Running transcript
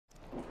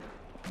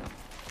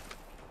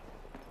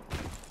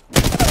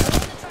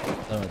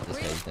don't know what this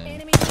guy's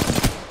doing.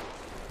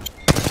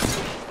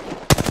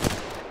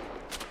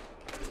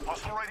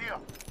 Hostile right here.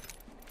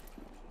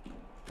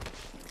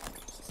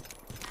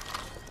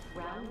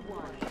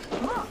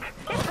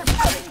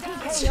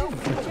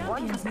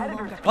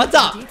 What's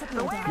up?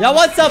 Yo,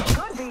 what's up?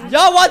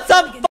 Yo, what's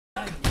up?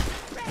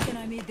 Reckon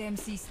I made them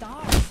see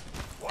stars.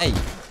 Hey.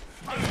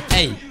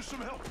 Hey.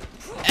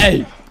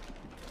 Hey.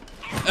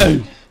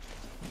 Hey.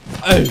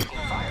 Hey.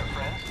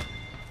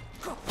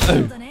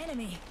 Killed an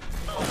enemy.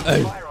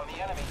 Hey.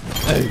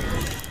 Hey.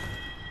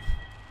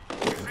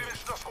 We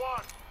finished the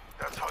squad.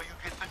 That's how you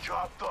get the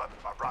job done,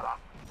 my brother.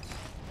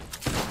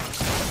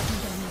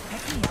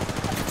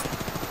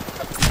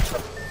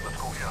 Let's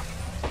go here.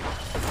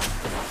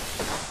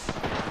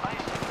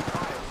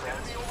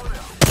 Enemy over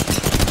there.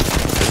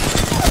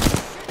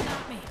 Shooting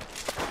at me.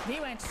 They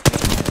went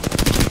straight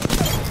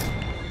down.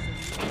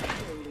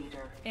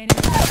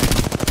 Enemy.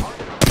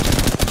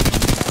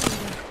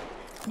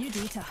 New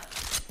data.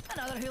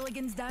 Another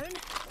hooligan's down.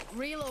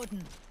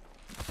 Reloading.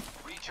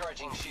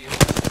 Recharging shield.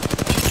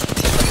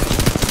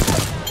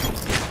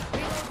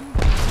 Reloading.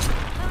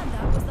 And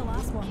that was the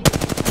last one.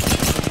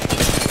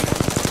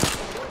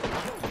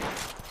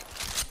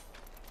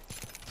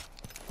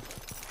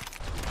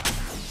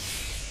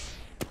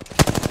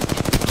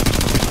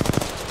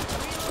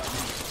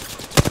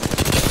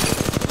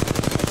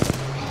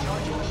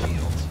 Recharging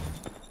shields.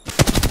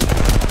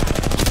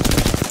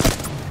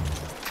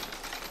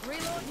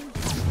 Reloading.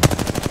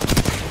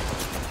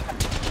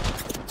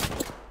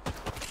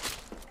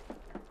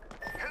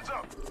 Heads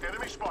up.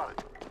 Enemy spotted.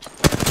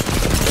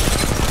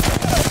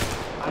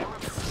 I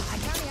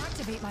can't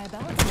reactivate my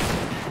ability.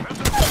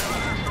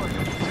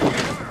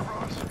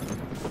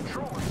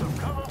 Show us some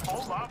cover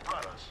for my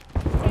brothers.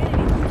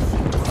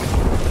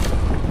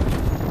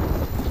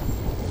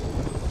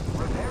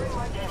 Repairing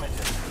my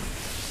damages.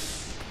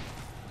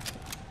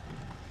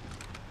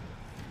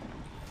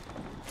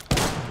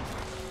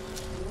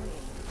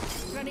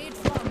 Grenade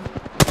flung.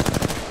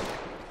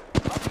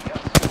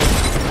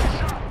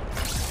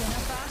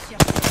 Gonna fast you.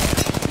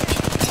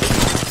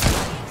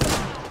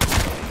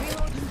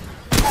 Reloading.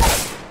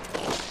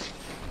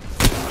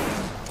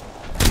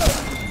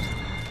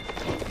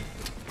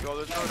 Yo,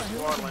 there's no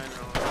squad landing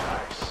on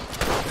us.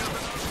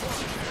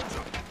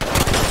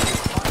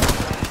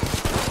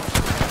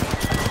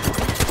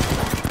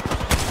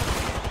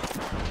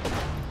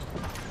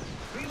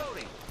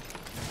 Reloading.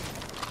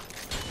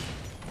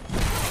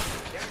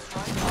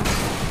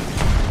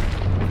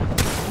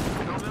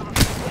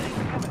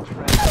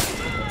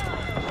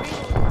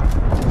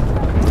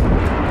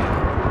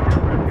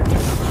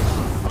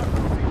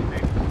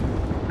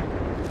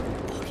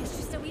 Look, it's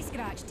just a wee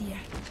scratch, dear.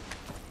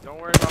 Don't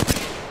worry about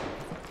me.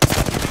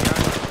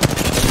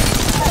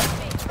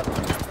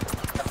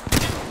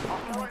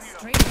 I went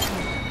straight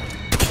down.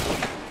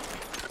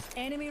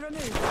 Enemy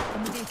removed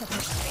from the data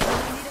pit.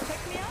 Anyone need to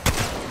pick me up?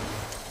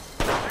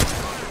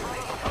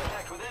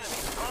 Contact with enemy.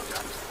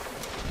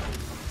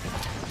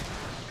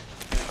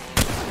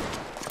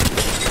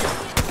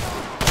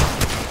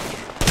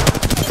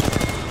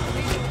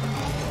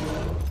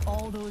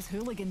 All those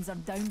hooligans are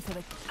down for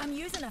the... I'm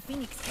using a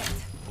Phoenix kit.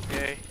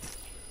 Okay.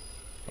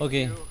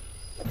 Okay.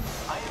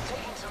 I am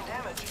taking some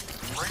damage.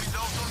 Bring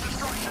down some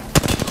destruction.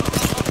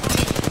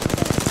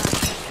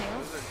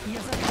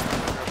 Here's a...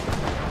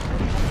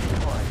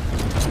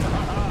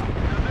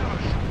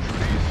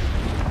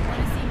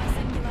 Wanna see my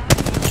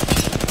singularity?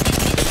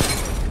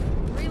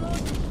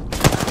 Reload.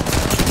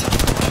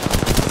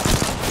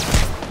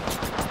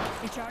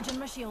 Recharging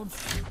my shields.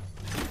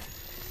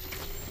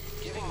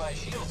 Giving my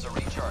shields a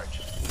recharge.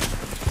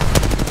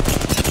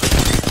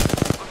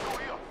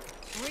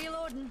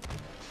 Reloading.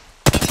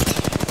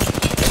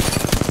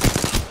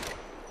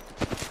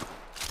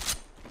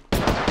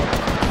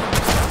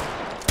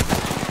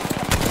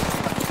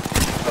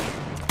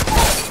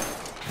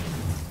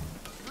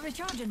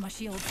 Recharging my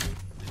shields.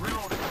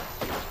 Reloading.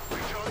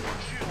 Recharging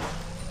shield.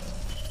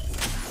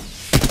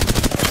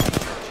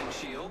 Recharging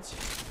shields.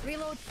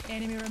 Reload.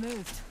 Enemy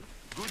removed.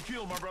 Good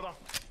kill, my brother.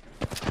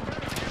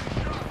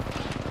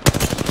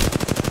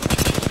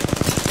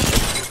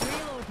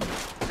 Reloading.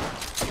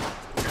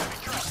 Enemy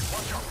trap.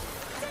 Watch out.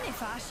 Don't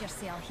fast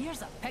yourself.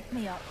 Here's a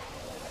pick-me-up.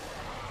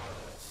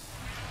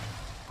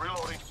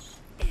 Reloading.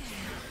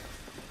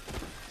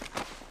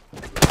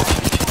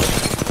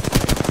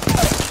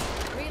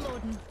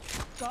 Reloading.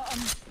 Got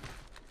him.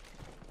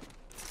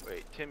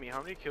 Wait, Timmy,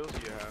 how many kills do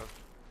you have?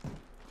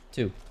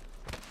 2.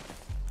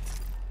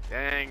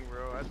 Dang,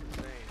 bro, that's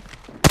insane.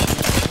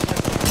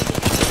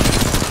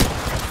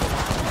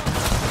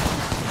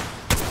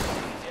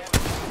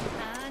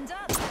 And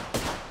up.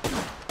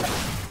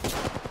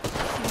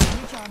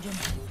 Recharging.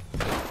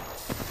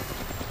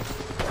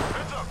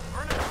 Heads up.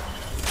 Grenade.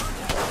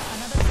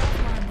 Another soft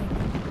landing.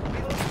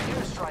 Reloading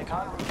airstrike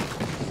en route.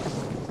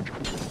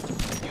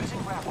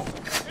 Using grapple.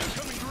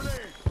 Incoming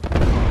grenade.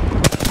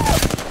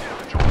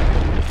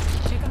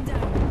 Shoot him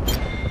down.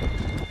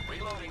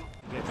 Reloading.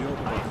 Get your I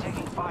am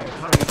taking fire.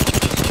 courage.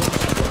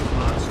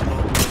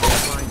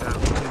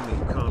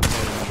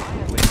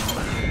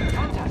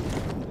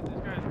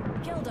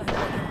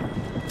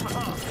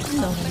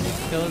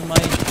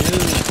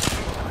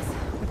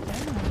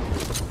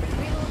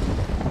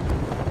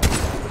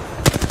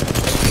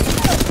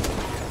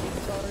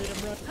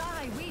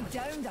 Hi, we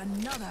downed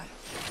another.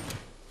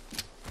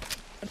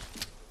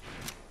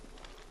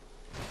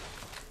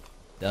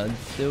 Don't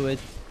do it.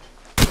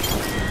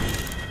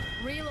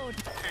 Reload.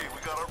 Hey,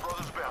 we got our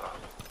brother's banner.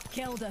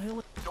 Killed a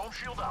hooligan. Don't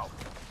shield out.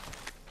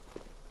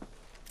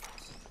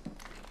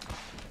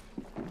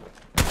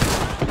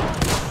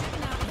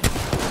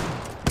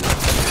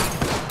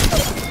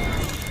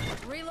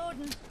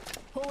 Reloading.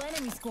 Whole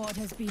enemy squad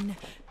has been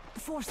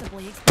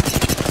forcibly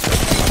expelled.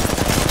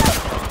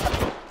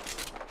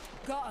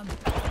 Got him.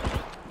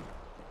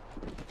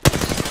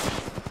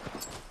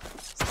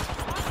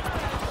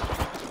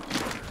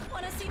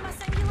 Wanna see my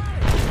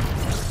singularity?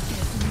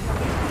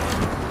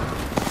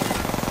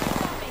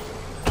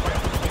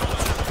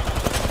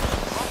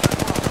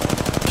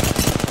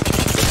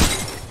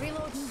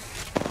 Reloading.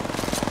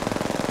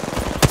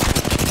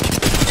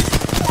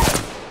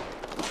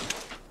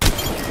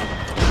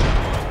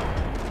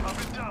 Up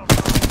and down.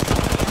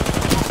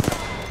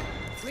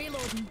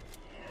 Reloading.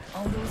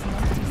 All those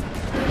monkeys are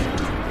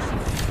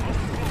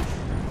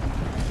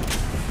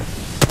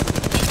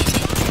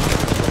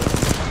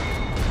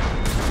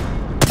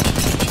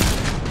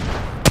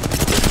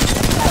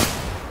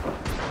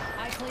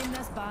I claim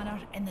this banner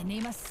in the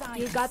name of science.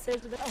 You got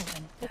this. Oh,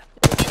 and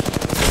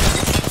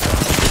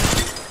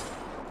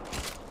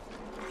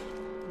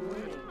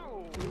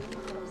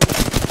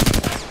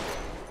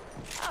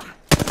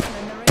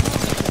in the right one.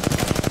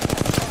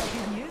 You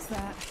can use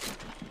that.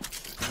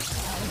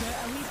 That'll do it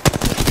a wee.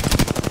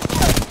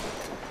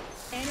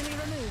 Enemy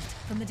removed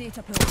from the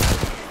data pool.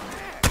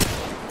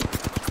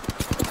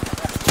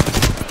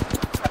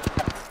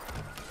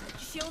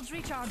 Shields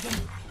recharging.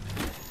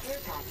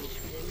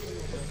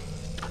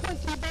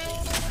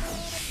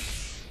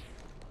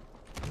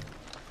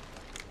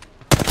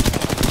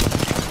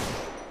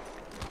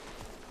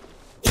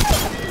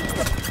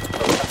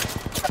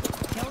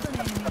 Killed an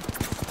enemy.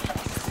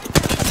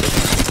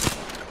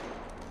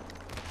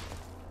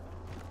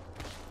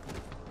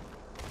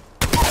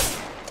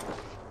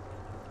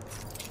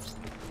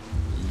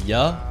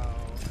 Yeah. Wow.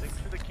 Thanks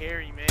for the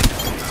carry, man.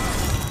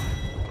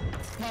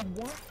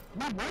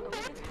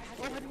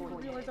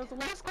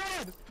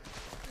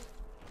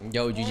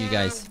 Yo, GG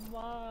guys.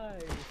 Oh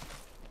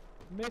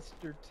my,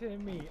 Mr.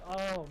 Timmy.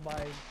 Oh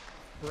my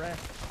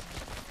breath.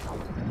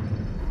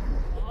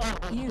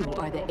 You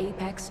are the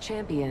Apex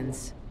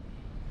champions.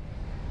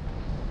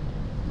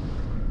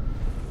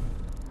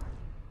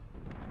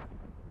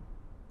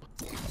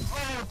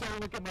 Oh, don't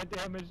look at my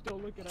damage.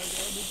 Don't look at our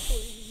damage,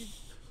 please.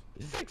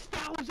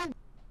 6,000.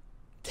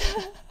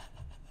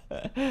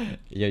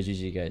 Yo,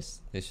 GG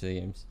guys. Thanks for the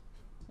games.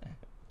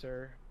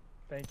 Sir,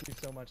 thank you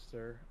so much,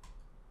 sir.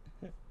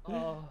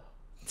 Oh,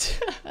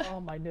 oh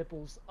my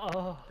nipples.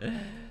 Oh.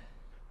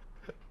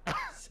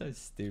 So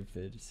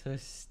stupid. So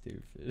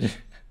stupid.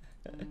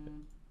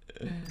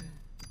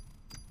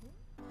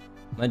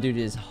 My dude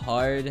is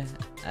hard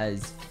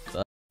as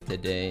fuck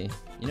today.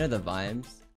 You know the vibes?